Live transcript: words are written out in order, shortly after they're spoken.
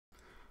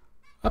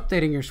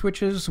Updating your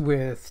switches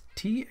with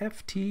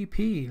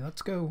TFTP.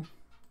 Let's go.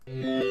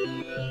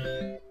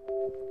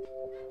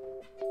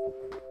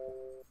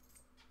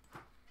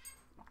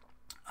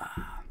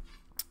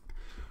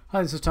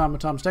 Hi, this is Tom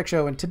with Tom's Tech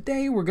Show, and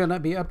today we're going to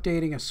be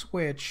updating a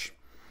switch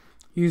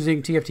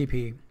using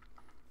TFTP.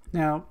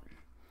 Now,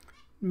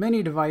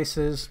 many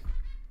devices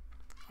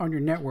on your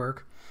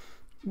network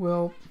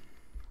will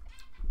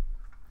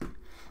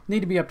need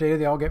to be updated.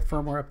 They all get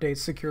firmware updates,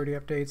 security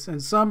updates,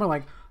 and some are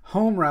like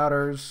home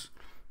routers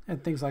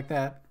and things like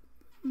that.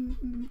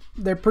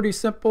 They're pretty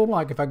simple.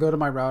 Like if I go to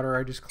my router,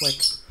 I just click,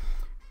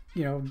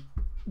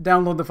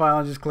 download the file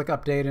and just click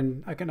update,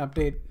 and I can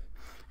update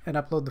and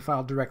upload the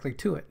file directly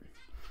to it.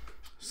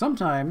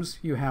 Sometimes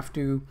you have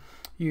to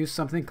use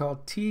something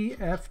called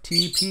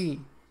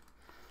TFTP.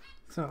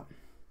 So,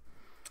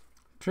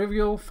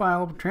 Trivial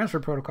File Transfer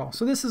Protocol.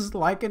 So this is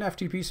like an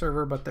FTP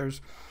server, but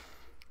there's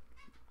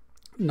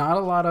not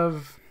a lot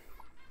of,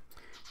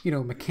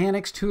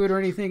 mechanics to it or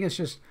anything. It's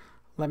just,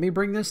 let me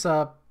bring this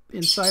up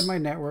inside my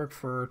network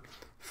for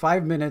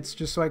 5 minutes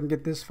just so I can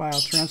get this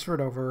file transferred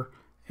over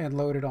and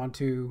load it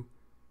onto,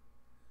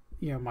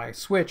 my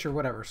switch or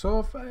whatever. So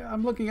if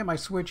I'm looking at my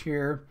switch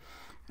here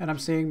and I'm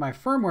seeing my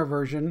firmware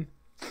version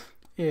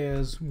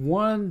is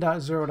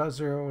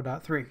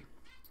 1.0.0.3.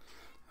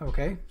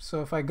 Okay,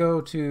 so if I go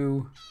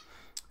to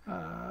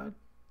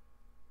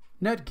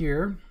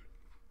Netgear,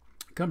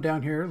 come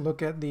down here,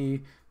 look at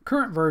the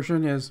current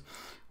version is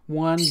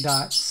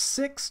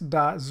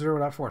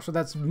 1.6.0.4. So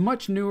that's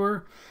much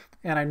newer,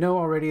 and I know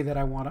already that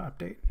I want to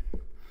update.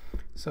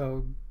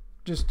 So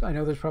I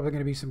know there's probably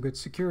going to be some good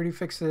security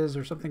fixes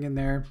or something in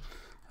there.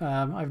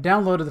 I've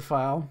downloaded the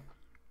file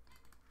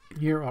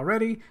here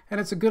already,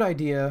 and it's a good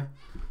idea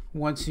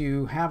once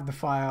you have the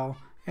file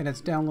and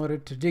it's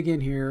downloaded to dig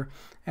in here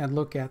and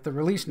look at the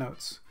release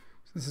notes.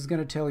 So this is going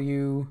to tell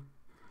you,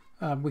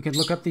 we can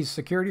look up these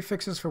security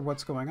fixes for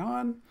what's going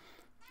on.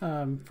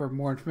 For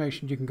more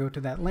information, you can go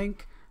to that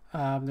link.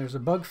 There's a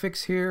bug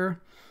fix here.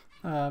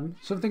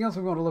 Something else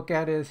we want to look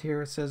at is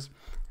here it says,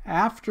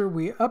 after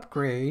we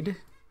upgrade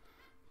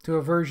to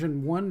a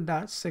version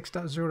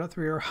 1.6.0.3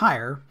 or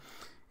higher,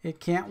 it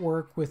can't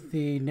work with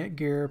the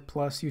Netgear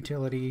Plus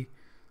utility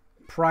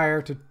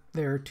prior to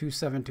their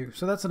 2.7.2.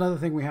 So that's another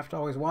thing we have to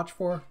always watch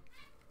for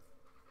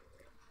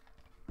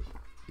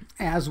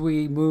as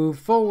we move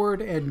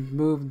forward and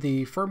move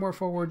the firmware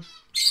forward.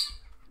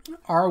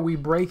 Are we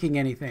breaking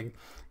anything?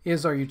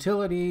 Is our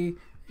utility,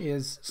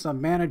 is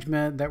some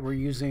management that we're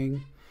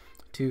using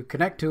to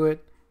connect to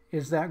it,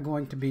 is that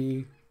going to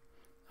be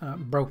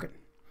broken?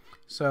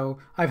 So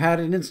I've had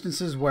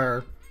instances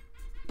where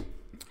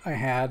I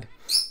had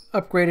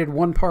upgraded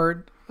one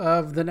part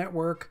of the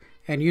network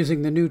and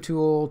using the new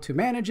tool to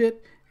manage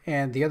it,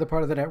 and the other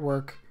part of the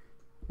network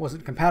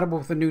wasn't compatible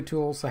with the new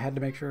tool, so I had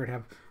to make sure to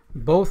have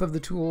both of the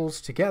tools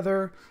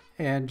together,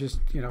 and just,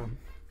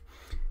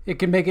 it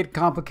can make it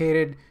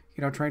complicated,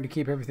 trying to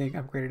keep everything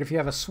upgraded. If you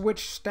have a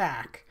switch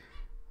stack,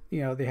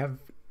 they have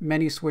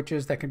many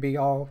switches that can be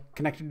all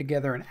connected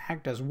together and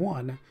act as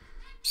one.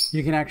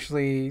 You can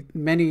actually,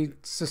 many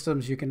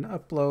systems, you can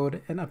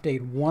upload and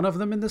update one of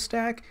them in the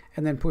stack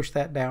and then push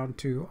that down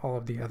to all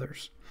of the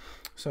others.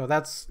 So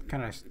that's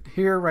kind of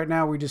here right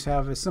now. We just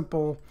have a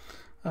simple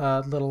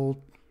this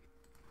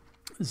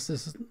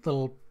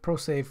little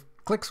ProSafe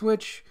click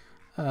switch.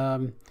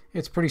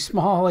 It's pretty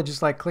small. It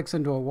just like clicks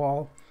into a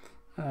wall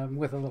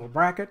with a little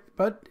bracket,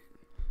 but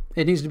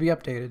it needs to be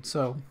updated.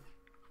 So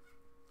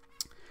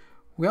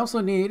we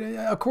also need,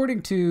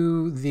 according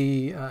to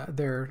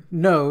their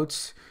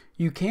notes,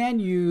 you can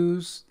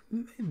use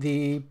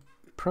the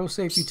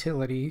ProSafe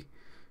utility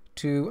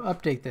to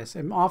update this.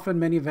 And often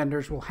many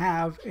vendors will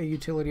have a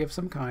utility of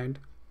some kind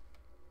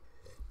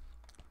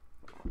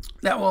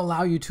that will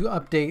allow you to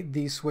update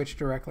the switch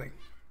directly.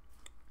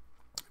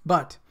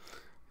 But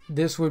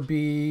this would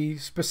be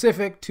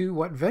specific to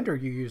what vendor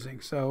you're using.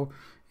 So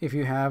if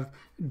you have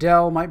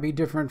Dell, might be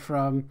different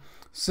from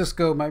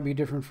Cisco, might be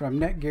different from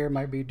Netgear,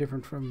 might be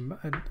different from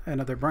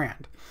another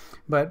brand.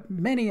 But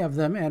many of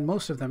them, and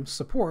most of them,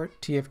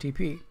 support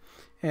TFTP.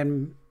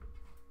 And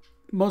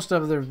most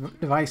of the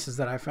devices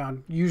that I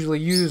found usually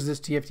use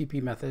this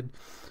TFTP method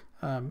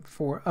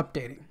for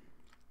updating.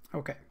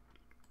 Okay.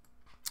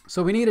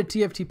 So we need a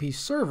TFTP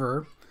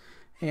server,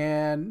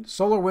 and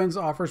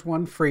SolarWinds offers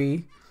one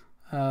free.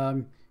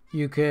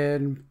 You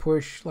can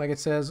push, like it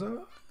says,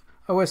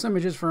 OS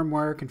images,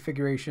 firmware,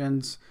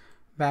 configurations,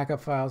 backup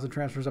files, and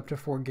transfers up to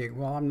 4 gig.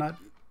 Well,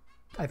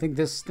 I think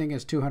this thing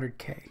is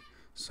 200K.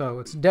 So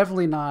it's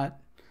definitely not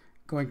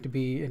going to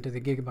be into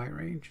the gigabyte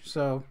range.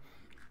 So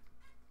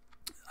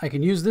I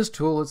can use this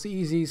tool. It's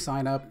easy,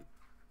 sign up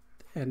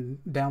and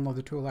download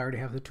the tool. I already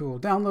have the tool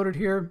downloaded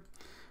here.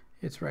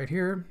 It's right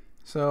here.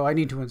 So I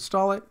need to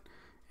install it.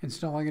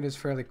 Installing it is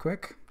fairly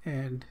quick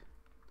and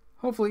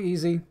hopefully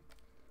easy.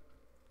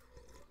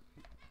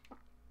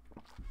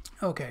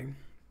 Okay,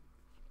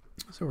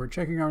 so we're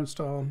checking our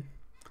install,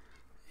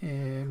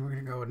 and we're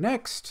going to go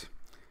next.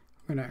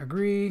 We're going to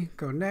agree,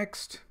 go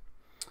next.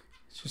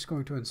 It's just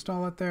going to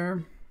install it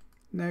there.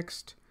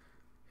 Next.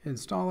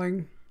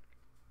 installing.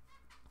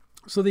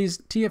 So these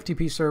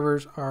TFTP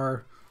servers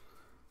are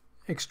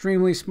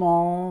extremely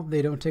small.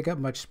 They don't take up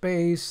much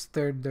space.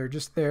 They're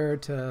just there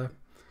to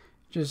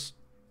just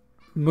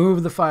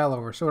move the file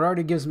over. So it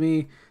already gives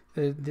me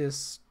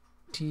this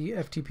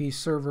TFTP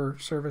server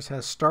service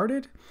has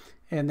started,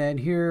 and then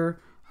here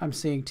I'm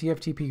seeing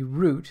TFTP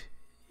root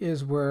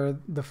is where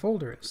the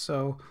folder is.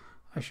 So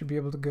I should be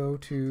able to go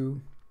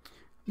to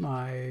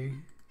my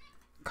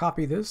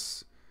copy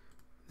this.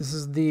 This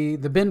is the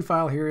bin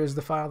file. Here is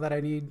the file that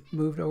I need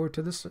moved over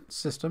to this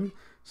system.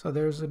 So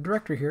there's a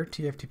directory here,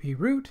 TFTP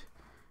root,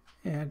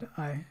 and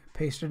I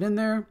paste it in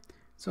there.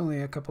 It's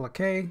only a couple of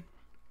K.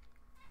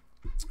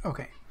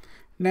 Okay,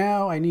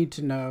 now I need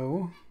to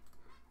know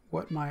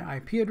what my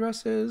IP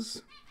address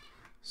is.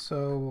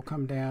 So we'll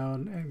come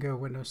down and go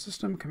Windows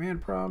System,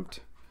 Command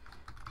Prompt,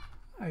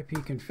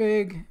 IP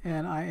config,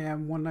 and I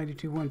am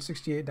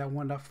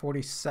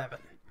 192.168.1.47.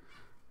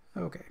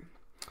 Okay,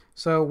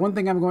 so one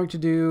thing I'm going to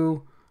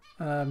do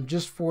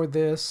just for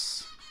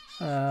this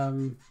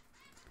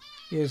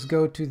is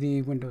go to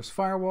the Windows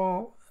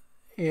Firewall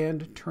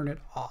and turn it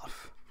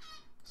off.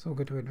 So we'll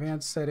go to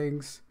Advanced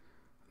Settings.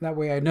 That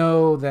way I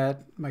know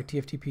that my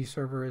TFTP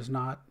server is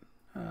not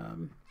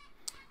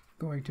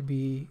going to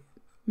be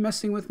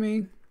messing with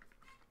me.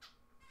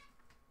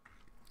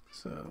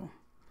 So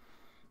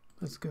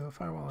let's go,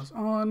 firewall is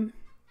on,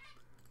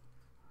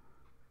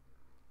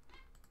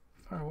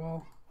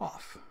 firewall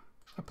off,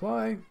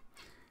 apply,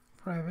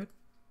 private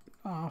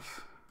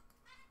off,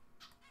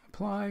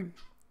 apply,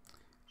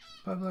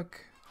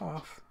 public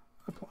off,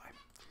 apply.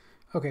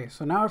 Okay,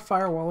 so now our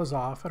firewall is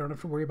off. I don't have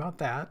to worry about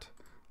that.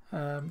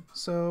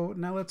 So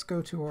now let's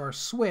go to our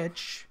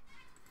switch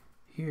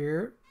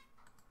here.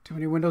 Too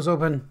many windows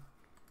open.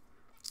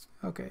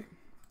 Okay,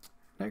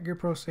 Netgear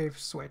ProSafe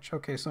switch.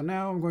 Okay, so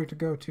now I'm going to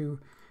go to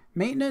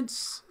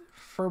maintenance,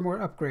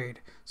 firmware upgrade.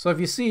 So if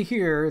you see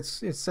here, it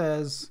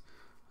says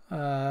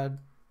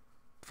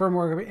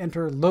firmware,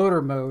 enter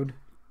loader mode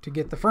to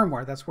get the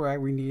firmware. That's why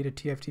we need a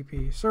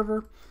TFTP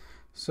server.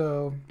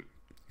 So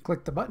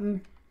click the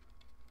button.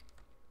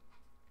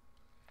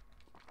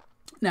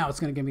 Now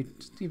it's going to give me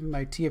even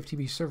my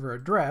TFTP server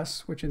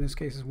address, which in this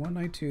case is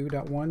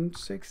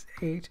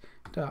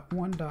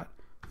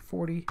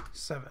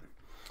 192.168.1.47.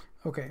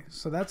 Okay,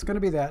 so that's going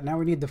to be that. Now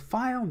we need the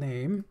file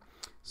name.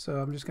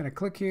 So I'm just going to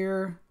click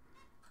here,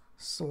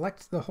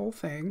 select the whole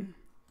thing,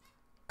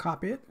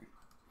 copy it,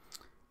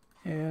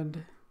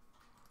 and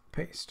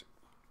paste.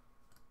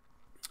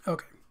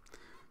 Okay,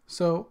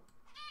 so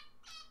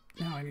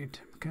now I need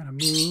to kind of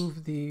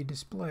move the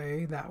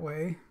display that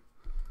way.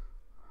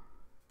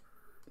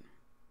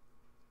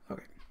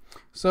 Okay,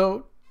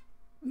 so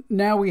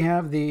now we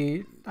have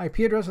the IP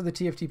address of the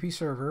TFTP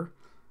server,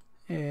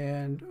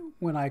 and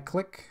when I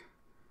click,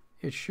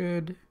 it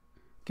should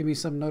give me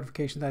some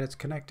notification that it's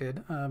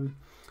connected. And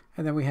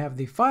then we have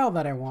the file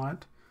that I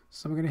want,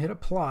 so I'm going to hit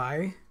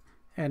apply,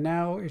 and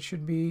now it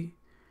should be,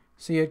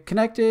 see it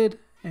connected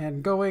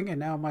and going, and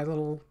now my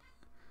little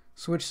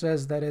switch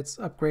says that it's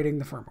upgrading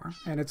the firmware,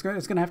 and it's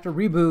going to have to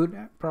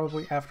reboot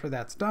probably after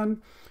that's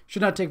done.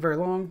 Should not take very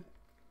long.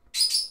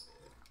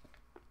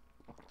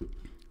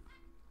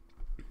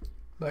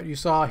 But you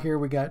saw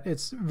here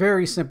it's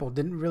very simple.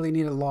 Didn't really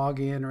need a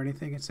login or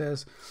anything. It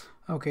says,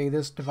 okay,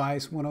 this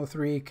device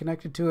 103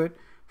 connected to it.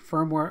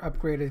 Firmware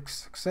upgraded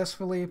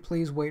successfully.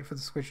 Please wait for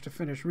the switch to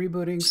finish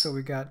rebooting. So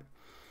we got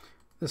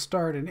the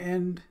start and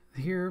end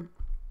here.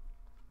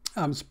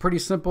 It's pretty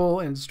simple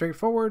and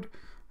straightforward.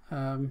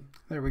 There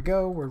we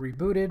go. We're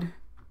rebooted.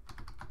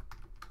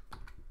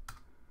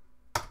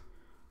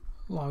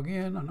 Log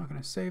in. I'm not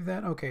going to save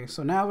that. Okay,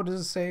 so now what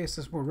does it say? It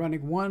says we're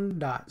running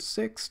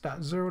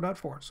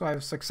 1.6.0.4. So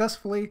I've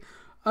successfully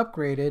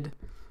upgraded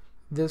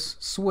this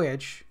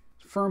switch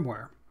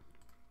firmware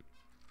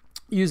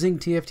using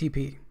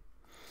TFTP.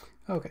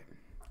 Okay,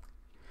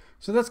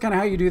 so that's kind of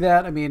how you do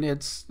that. I mean, you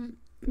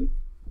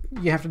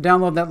have to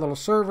download that little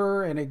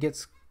server, and it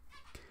gets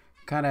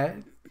kind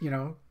of,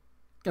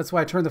 that's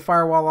why I turned the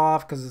firewall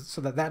off, so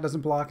that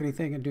doesn't block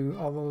anything, and do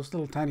all those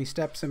little tiny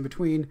steps in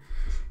between,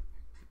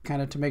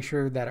 kind of to make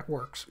sure that it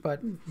works. But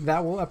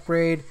that will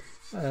upgrade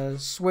a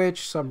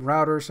switch, some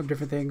routers, some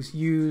different things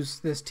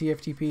use this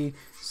TFTP.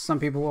 Some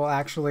people will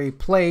actually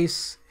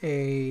place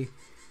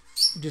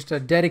just a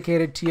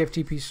dedicated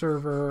TFTP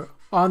server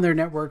on their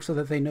network so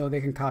that they know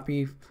they can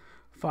copy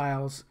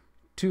files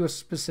to a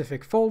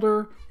specific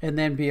folder and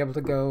then be able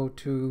to go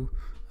to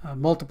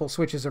multiple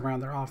switches around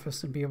their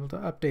office and be able to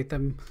update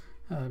them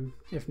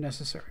if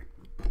necessary.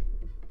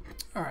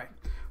 All right.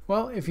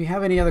 Well, if you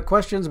have any other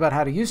questions about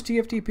how to use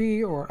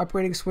TFTP or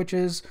upgrading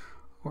switches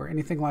or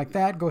anything like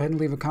that, go ahead and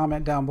leave a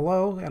comment down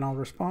below and I'll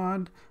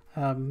respond.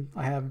 I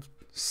have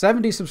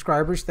 70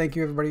 subscribers. Thank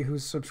you everybody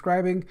who's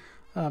subscribing.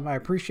 I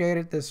appreciate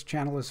it. This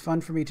channel is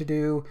fun for me to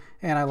do,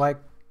 and I like,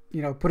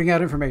 putting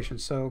out information.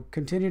 So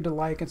continue to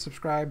like and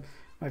subscribe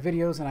my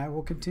videos, and I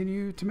will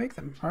continue to make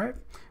them. All right.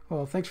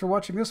 Well, thanks for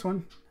watching this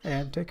one,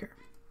 and take care.